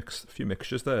few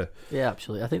mixtures there. Yeah,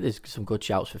 absolutely. I think there's some good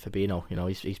shouts for Fabinho. You know,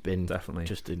 he's been definitely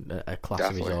just in a class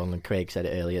of his own. And Craig said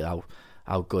it earlier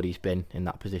how good he's been in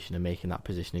that position and making that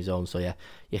position his own. So yeah,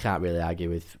 you can't really argue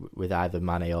with either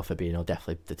Mane or Fabinho.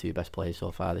 Definitely the two best players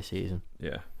so far this season.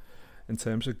 Yeah. In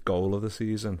terms of goal of the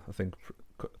season, I think,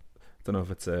 I don't know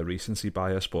if it's a recency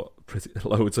bias, but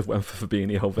loads of went for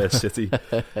Fabinho versus City.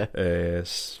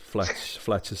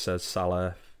 Fletcher says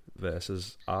Salah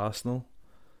versus Arsenal.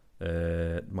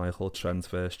 Michael, Trent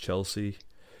versus Chelsea.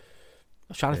 I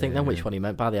was trying to think then which one he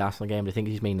meant by the Arsenal game. I think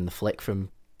he's meaning the flick from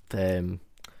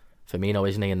Firmino,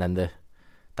 isn't he? And then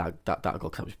that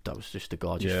goal, that was just a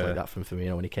gorgeous flick that from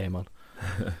Firmino when he came on.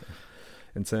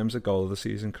 In terms of goal of the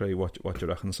season, Craig, what do you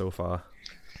reckon so far?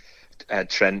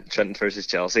 Trent versus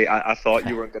Chelsea. I thought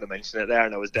you weren't going to mention it there,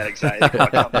 and I was dead excited. I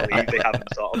can't believe they haven't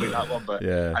thought about that one. But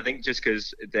I think just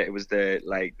because it was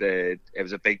it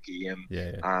was a big game,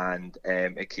 and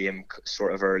it came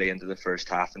sort of early into the first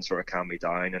half and sort of calmed me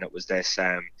down. And it was this,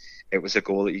 it was a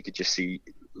goal that you could just see,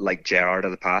 like Gerrard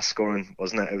of the past scoring,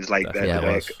 wasn't it? It was like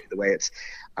the way it's.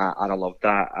 And I love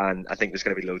that, and I think there's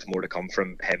going to be loads more to come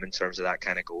from him in terms of that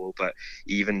kind of goal. But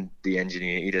even the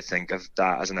ingenuity to think of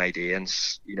that as an idea, and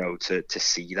you know, to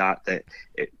see that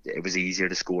it was easier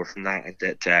to score from that and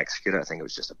to execute it, I think it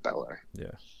was just a belter.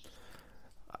 Yeah.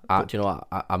 Do you know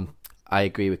what? I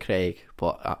agree with Craig,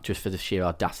 but just for the sheer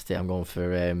audacity, I'm going for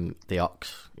the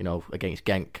Ox. You know, against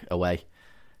Genk away.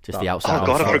 Just the outside. Oh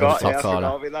God, I forgot. Top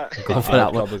corner. Going for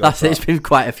that one. It's been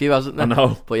quite a few, hasn't there? I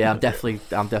know. But yeah, I'm definitely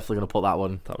going to put that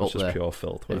one. That was up just there. Pure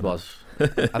filth. It was.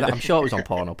 I'm sure it was on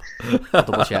Pornhub. I'll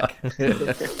double check.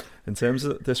 In terms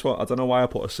of this one, I don't know why I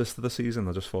put assist of the season.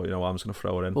 I just thought, you know, I'm just going to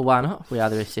throw it in. Well, why not? We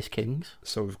are the assist kings.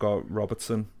 So we've got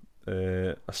Robertson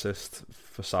assist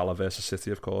for Salah versus City,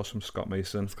 of course, from Scott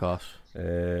Mason. Of course.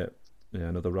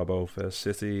 Another Robbo versus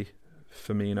City.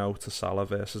 Firmino to Salah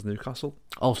versus Newcastle.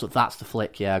 Oh, so that's the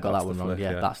flick. Yeah, I got that one wrong.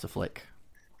 Yeah, that's the flick.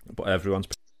 But everyone's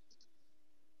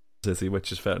City,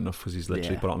 which is fair enough because he's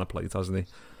literally put it on a plate, hasn't he?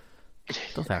 I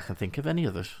don't think I can think of any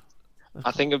others.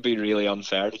 I think it'd be really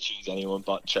unfair to choose anyone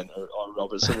but Trent or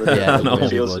Robertson.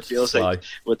 It feels like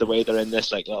with the way they're in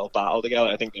this like little battle together,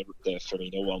 I think the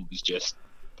Firmino one was just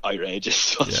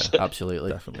outrageous. Yeah,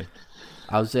 absolutely, definitely.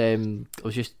 I was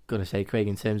just going to say, Craig,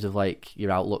 in terms of like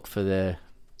your outlook for the,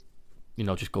 you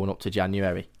know, just going up to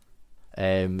January.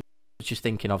 I was just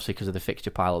thinking, obviously, because of the fixture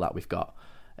pile that we've got,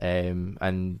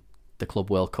 and the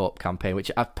Club World Cup campaign, which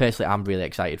I'm really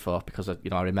excited for, because you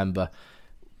know, I remember,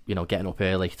 you know, getting up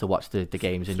early to watch the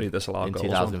games in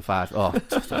 2005. Oh,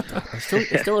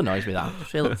 it still annoys me that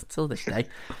still this day,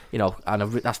 you know.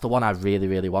 And that's the one I really,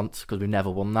 really want, because we've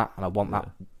never won that, and I want that,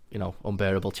 you know,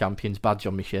 unbearable champions badge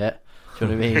on my shirt. Do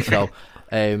you know what I mean? So,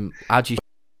 how do you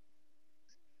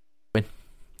win?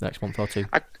 next month or two.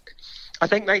 I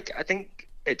think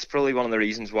it's probably one of the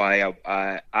reasons why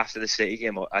after the City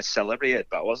game I celebrated,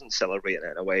 but I wasn't celebrating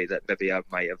it in a way that maybe I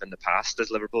might have in the past as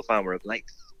a Liverpool fan, where I'm like,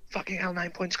 fucking hell,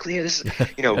 9 points clear. This is,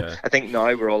 Yeah. I think now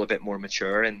we're all a bit more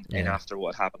mature in after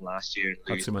what happened last year.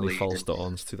 Had too many false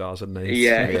dawns, 2008.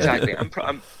 Yeah, exactly.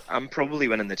 I'm probably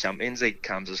winning the Champions League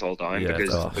calms us all down,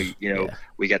 because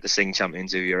we get to sing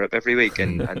Champions of Europe every week,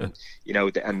 and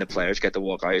the players get to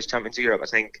walk out as Champions of Europe.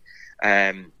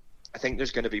 I think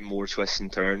there's going to be more twists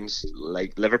and turns.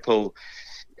 Like Liverpool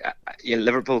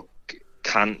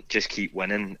can't just keep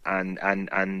winning, and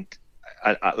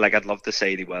I'd love to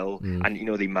say they will, and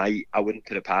they might. I wouldn't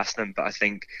put it past them, but I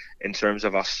think in terms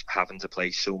of us having to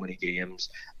play so many games,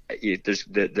 there's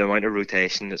the amount of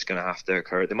rotation that's going to have to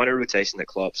occur, the amount of rotation that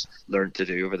Klopp's learned to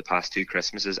do over the past 2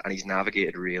 Christmases, and he's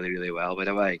navigated really, really well, by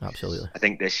the way. Absolutely. I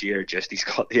think this year he's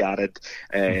got the added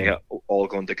all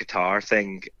going to Qatar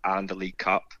thing and the League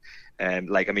Cup.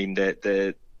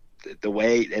 The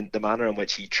way and the manner in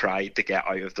which he tried to get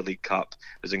out of the League Cup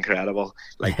was incredible.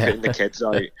 Like putting the kids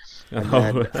out, and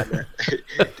then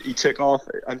he took off.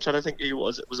 I'm trying to think who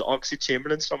was it? Was it Oxlade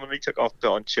Chamberlain? Someone he took off,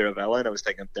 put on Chirivella, and I was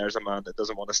thinking, there's a man that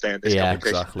doesn't want to stay in this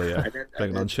competition. Exactly. Yeah,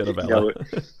 bringing on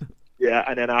Chirivella.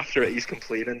 And then after it, he's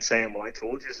complaining, saying, "Well, I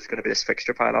told you there's going to be this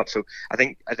fixture pile up." So I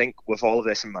think with all of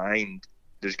this in mind,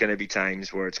 there's going to be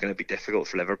times where it's going to be difficult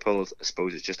for Liverpool. I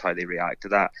suppose it's just how they react to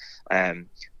that.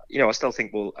 I still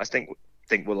think we'll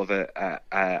have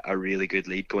a really good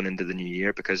lead going into the new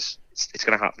year, because it's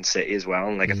going to happen City as well.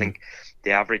 And I think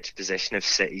the average position of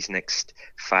City's next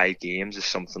 5 games is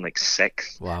something like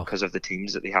 6th. Wow. Because of the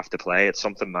teams that they have to play. It's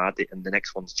something mad. And the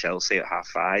next one's Chelsea at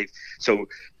 5:30. So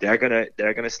they're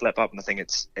gonna slip up, and I think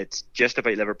it's just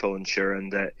about Liverpool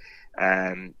ensuring that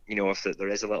if there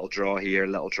is a little draw here, a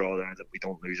little draw there, that we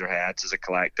don't lose our heads as a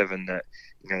collective, and that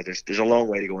there's a long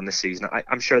way to go in this season.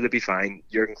 I'm sure they'll be fine.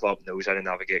 Jurgen Klopp knows how to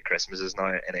navigate Christmases now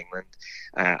in England,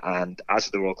 and as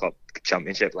for the World Cup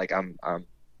Championship, like I'm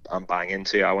banging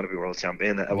to. I want to be world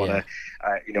champion. I want to,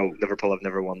 Liverpool have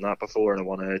never won that before, and I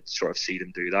want to sort of see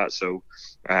them do that. So,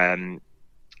 I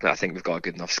think we've got a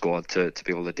good enough squad to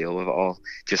be able to deal with it all.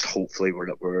 Just hopefully we're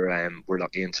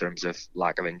lucky in terms of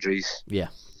lack of injuries. Yeah,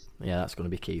 that's going to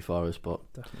be key for us, but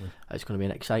definitely. It's going to be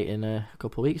an exciting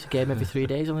couple of weeks. A game every 3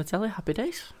 days on the telly. Happy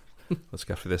days. Let's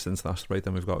get through this international break.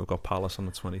 Then we've got Palace on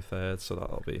the 23rd, so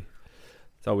that'll be.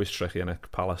 It's always tricky, and a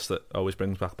Palace that always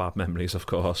brings back bad memories, of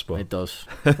course. But it does.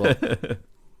 But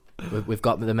we've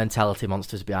got the mentality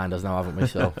monsters behind us now, haven't we?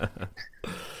 So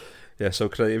yeah. So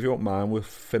Craig, if you don't mind, we'll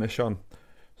finish on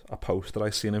a post that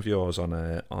I seen of yours on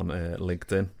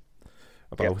LinkedIn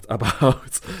about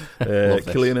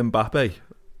Kylian Mbappe.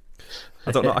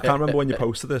 I don't know. I can't remember when you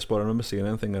posted this, but I remember seeing it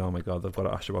and thinking, "Oh my god, I've got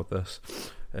to ask you about this."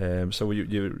 So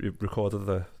you recorded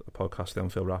a podcast, the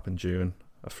Anfield Rap, in June,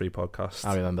 a free podcast.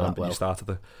 I remember that well. You started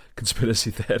the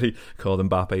conspiracy theory called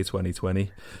Mbappe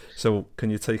 2020. So can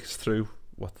you take us through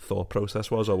what the thought process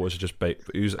was, or was it just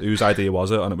whose idea was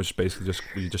it? And it was basically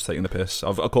were you just taking the piss?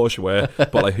 Of course you were,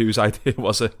 but like whose idea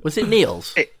was it? Was it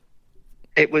Neil's?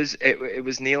 It was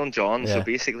Neil and John. Yeah. So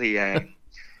basically, I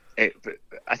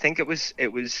think it was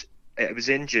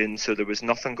in June, so there was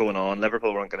nothing going on.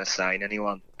 Liverpool weren't going to sign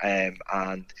anyone,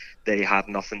 and they had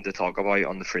nothing to talk about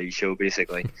on the free show,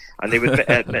 basically. And they would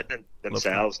admit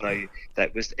themselves now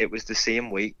that it was the same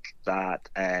week that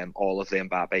all of the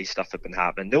Mbappe stuff had been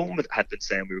happening. No one had been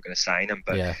saying we were going to sign him,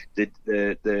 but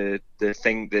the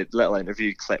little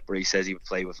interview clip where he says he would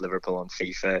play with Liverpool on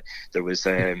FIFA. There was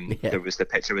there was the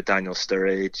picture with Daniel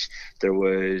Sturridge. There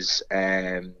was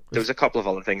a couple of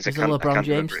other things. There's the LeBron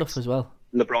James stuff as well.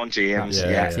 LeBron James, he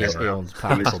owns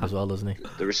Park Club as well, doesn't he?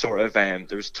 There was sort of there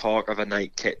was talk of a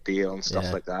night kit deal and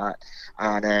stuff like that,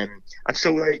 and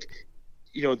so like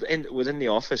within the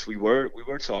office we were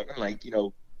talking like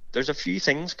there's a few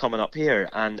things coming up here,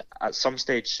 and at some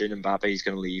stage soon Mbappe is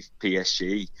going to leave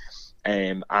PSG,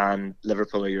 and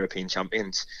Liverpool are European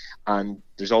champions, and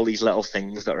there's all these little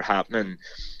things that are happening,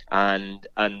 and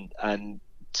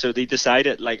so they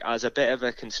decided, like, as a bit of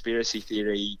a conspiracy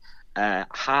theory.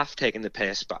 Half taking the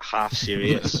piss but half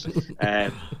serious,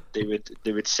 they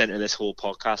would center this whole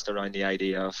podcast around the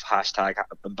idea of hashtag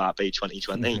Mbappe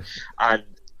 2020, and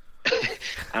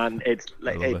it's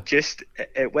like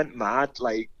it went mad.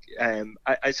 Like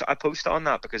I posted on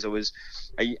that because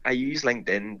I use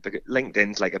LinkedIn because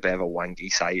LinkedIn's like a bit of a wanky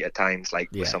site at times,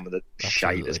 like with some of the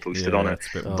shite that's posted on it.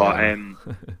 But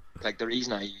like the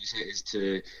reason I use it is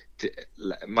to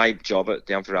my job at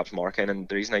the Anfield Rap's marketing, and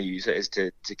the reason I use it is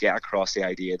to get across the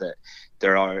idea that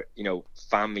there are,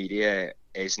 fan media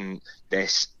isn't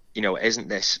this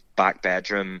back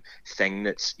bedroom thing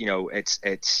that's,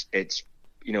 it's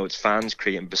it's fans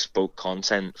creating bespoke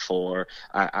content for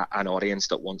an audience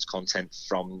that wants content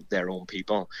from their own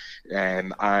people,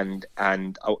 and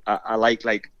I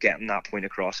like getting that point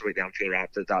across about the Anfield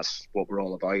Wrap, that's what we're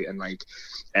all about,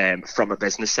 and from a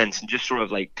business sense, and just sort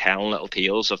of telling little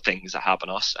tales of things that happen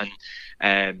to us,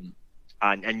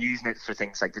 and using it for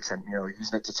things like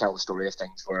using it to tell the story of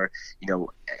things where,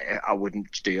 I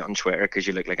wouldn't do it on Twitter because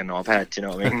you look like a knobhead, you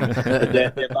know what I mean?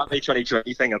 the Mbappe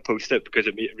 2020 thing, I posted because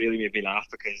it really made me laugh,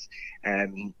 because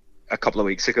a couple of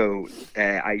weeks ago,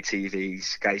 ITV,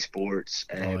 Sky Sports,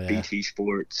 BT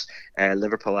Sports,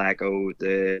 Liverpool Echo,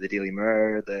 the Daily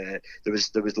Mirror, there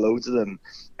was loads of them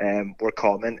were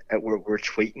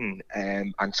tweeting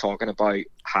and talking about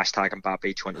hashtag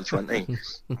Mbappe 2020.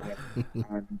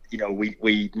 And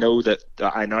we know that,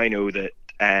 I now know that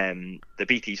the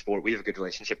BT Sport, we have a good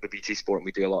relationship with BT Sport, and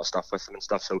we do a lot of stuff with them and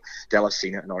stuff, so they'll have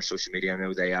seen it in our social media. I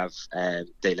know they have,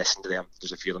 they listen to them,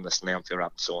 there's a few of them listening to Anfield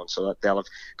Wrap and so on, so that they'll have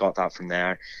got that from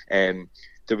there.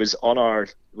 There was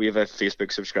we have a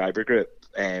Facebook subscriber group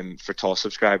for TOS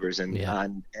subscribers, and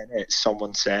in it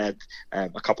someone said a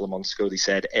couple of months ago, they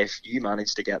said, if you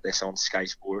manage to get this on Sky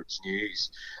Sports News,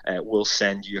 we'll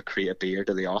send you a crate of beer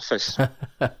to the office.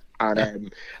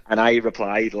 And I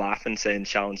replied laughing, saying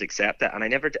challenge accepted, and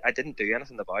I didn't do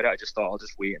anything about it. I just thought I'll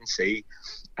just wait and see.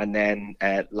 And then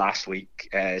last week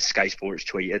Sky Sports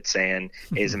tweeted saying,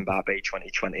 is Mbappe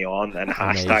 2020 on, and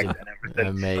hashtag and everything.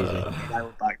 Amazing. And I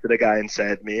went back to the guy and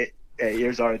said, mate,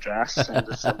 here's our address, send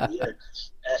us some beer.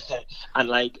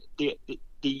 And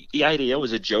the idea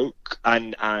was a joke,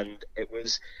 and it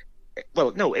was,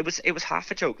 well, no, it was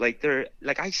half a joke. I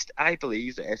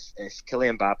believe that if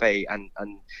Kylian Mbappe and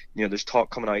there's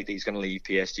talk coming out that he's going to leave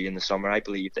PSG in the summer. I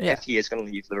believe that if he is going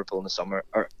to leave Liverpool in the summer,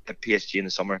 or PSG in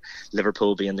the summer, Liverpool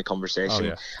will be in the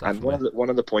conversation. And one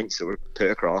of the points that were put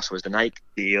across was the Nike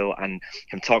deal, and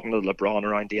him talking to LeBron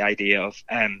around the idea of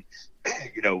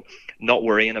not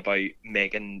worrying about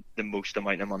making the most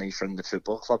amount of money from the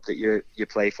football club that you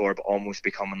play for, but almost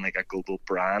becoming like a global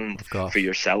brand for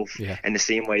yourself, in the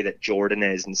same way that Jordan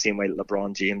is, in the same way that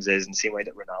LeBron James is, in the same way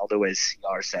that Ronaldo is,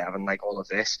 CR7, like all of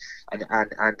this, and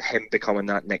him becoming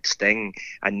that next thing,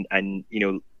 and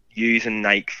using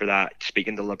Nike for that,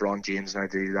 speaking to LeBron James, and I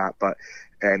do that, but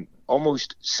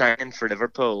almost signing for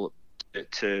Liverpool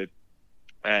to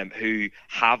who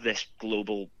have this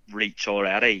global reach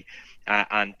already,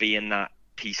 and being that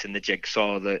piece in the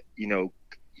jigsaw that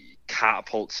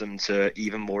catapults them to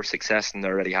even more success than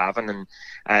they're already having.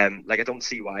 And I don't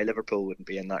see why Liverpool wouldn't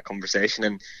be in that conversation.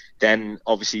 And then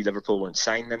obviously Liverpool weren't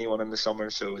signing anyone in the summer,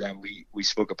 so then we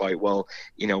spoke about, well,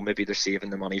 maybe they're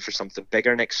saving the money for something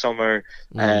bigger next summer.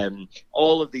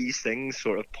 All of these things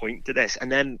sort of point to this.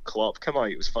 And then Klopp came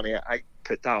out. It was funny, I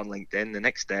put that on LinkedIn the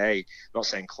next day. I'm not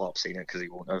saying Klopp's seen it because he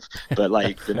won't have, but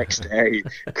the next day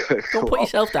don't put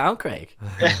yourself down, Craig.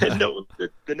 No,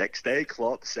 the next day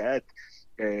Klopp said,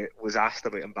 was asked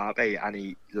about Mbappe, and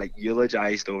he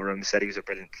eulogized over him, said he was a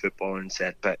brilliant footballer, and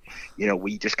said, but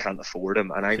we just can't afford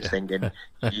him. And I'm thinking,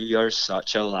 you are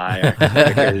such a liar,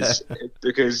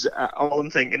 because all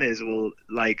I'm thinking is, well,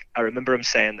 I remember him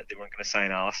saying that they weren't going to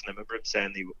sign Alisson. I remember him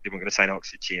saying they weren't going to sign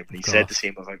Oxlade-Chamberlain. He said the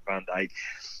same about Van Dijk,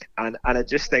 and I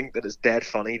just think that it's dead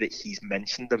funny that he's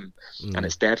mentioned them, and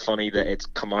it's dead funny that it's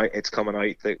coming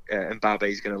out that Mbappe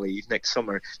is going to leave next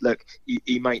summer. Look,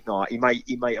 he might not. He might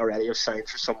already have signed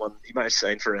for someone. He might have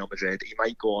signed for Real Madrid. He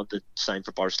might go on to sign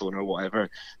for Barcelona or whatever.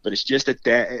 But it's just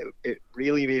it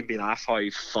really made me laugh how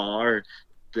far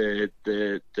the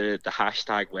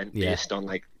hashtag went, based on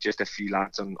just a few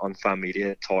lads on fan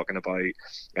media talking about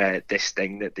this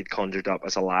thing that they'd conjured up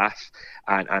as a laugh,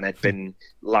 and had been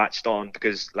latched on,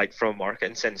 because from a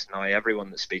marketing sense now, everyone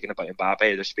that's speaking about Mbappe,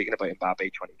 they're speaking about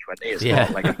Mbappe 2020. It's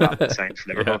not like Mbappe signed for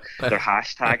Liverpool. They're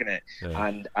hashtagging it,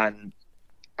 and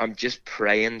I'm just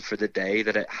praying for the day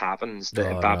that it happens, that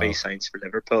Mbappe signs for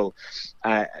Liverpool,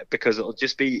 because it'll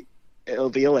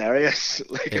be hilarious.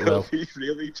 It'll be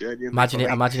really genuine.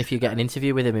 Imagine if you get an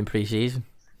interview with him in pre-season.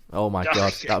 Oh my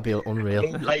god, that'd be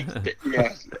unreal.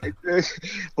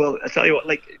 Well, I tell you what,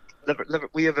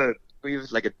 we have a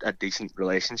decent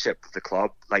relationship with the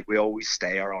club. We always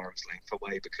stay our arm's length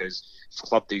away, because if the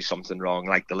club do something wrong,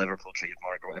 like the Liverpool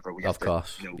trademark or whatever,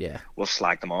 we'll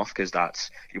slag them off, because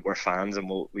we're fans, and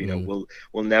we'll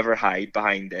never hide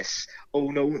behind this. Oh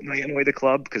no, it might annoy the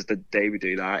club, because the day we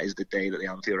do that is the day that the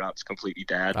Anfield Wrap's completely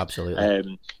dead.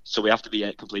 Absolutely. So we have to be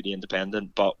completely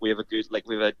independent, but we have a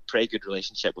pretty good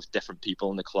relationship with different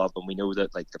people in the club, and we know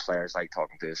that the players like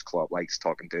talking to us, club likes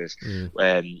talking to us.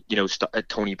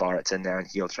 Tony Barrett's in there, and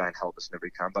he'll try and help us whenever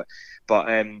he can. But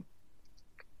in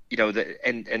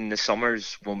the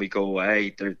summers when we go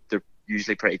away, they're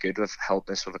usually pretty good with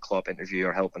helping us with a club interview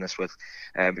or helping us with.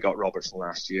 We got Robertson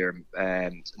last year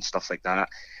and stuff like that.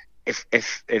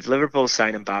 If Liverpool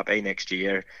sign Mbappe next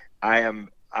year, I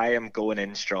am going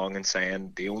in strong and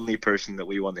saying the only person that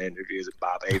we want to interview is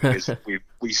Mbappe, because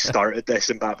we started this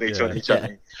Mbappe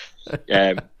 2020.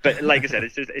 But like I said,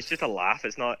 it's just a laugh.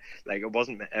 It's not like, it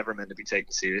wasn't ever meant to be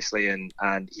taken seriously. And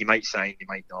he might sign, he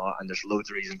might not, and there's loads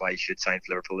of reasons why he should sign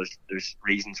for Liverpool. There's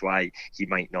reasons why he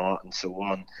might not, and so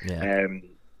on.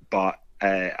 But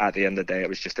at the end of the day, it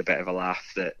was just a bit of a laugh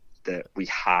that we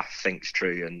half think's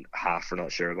true and half we're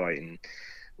not sure about, and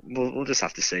we'll just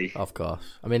have to see. Of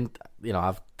course. I mean, you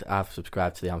know, I've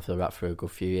subscribed to the Anfield Wrap for a good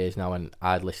few years now, and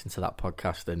I'd listened to that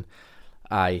podcast, and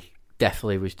I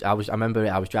definitely was. I remember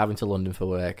I was driving to London for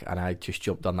work, and I just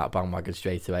jumped on that bandwagon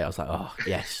straight away. I was like, oh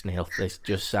yes, Neil, this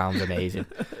just sounds amazing.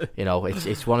 You know,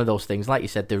 it's one of those things. Like you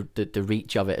said, the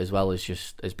reach of it as well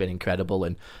has been incredible,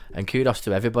 and kudos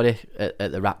to everybody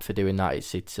at the Wrap for doing that.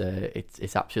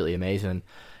 It's absolutely amazing. And,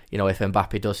 you know, if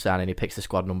Mbappe does sign and he picks the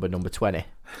squad number 20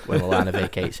 when Lallana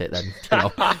vacates it, then, you know,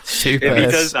 super. If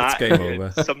he does that, it's game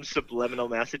over. Some subliminal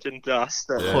messaging to us.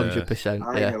 100%.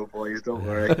 I know, boys, don't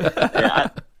worry.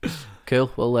 Cool.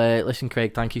 Well, listen,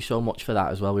 Craig, thank you so much for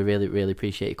that as well. We really, really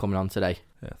appreciate you coming on today.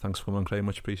 Yeah, thanks for coming on, Craig.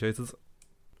 Much appreciated,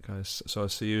 guys. So I'll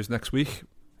see you next week.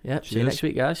 Yeah, see you next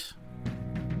week, guys.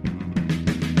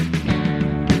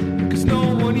 'Cause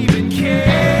no one even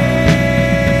cares.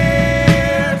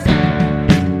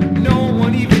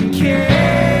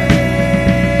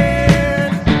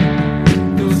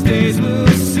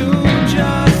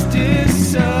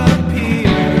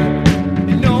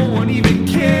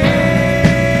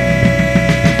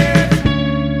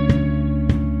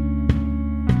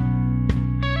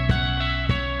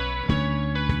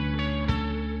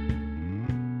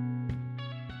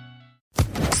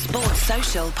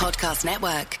 Podcast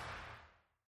Network.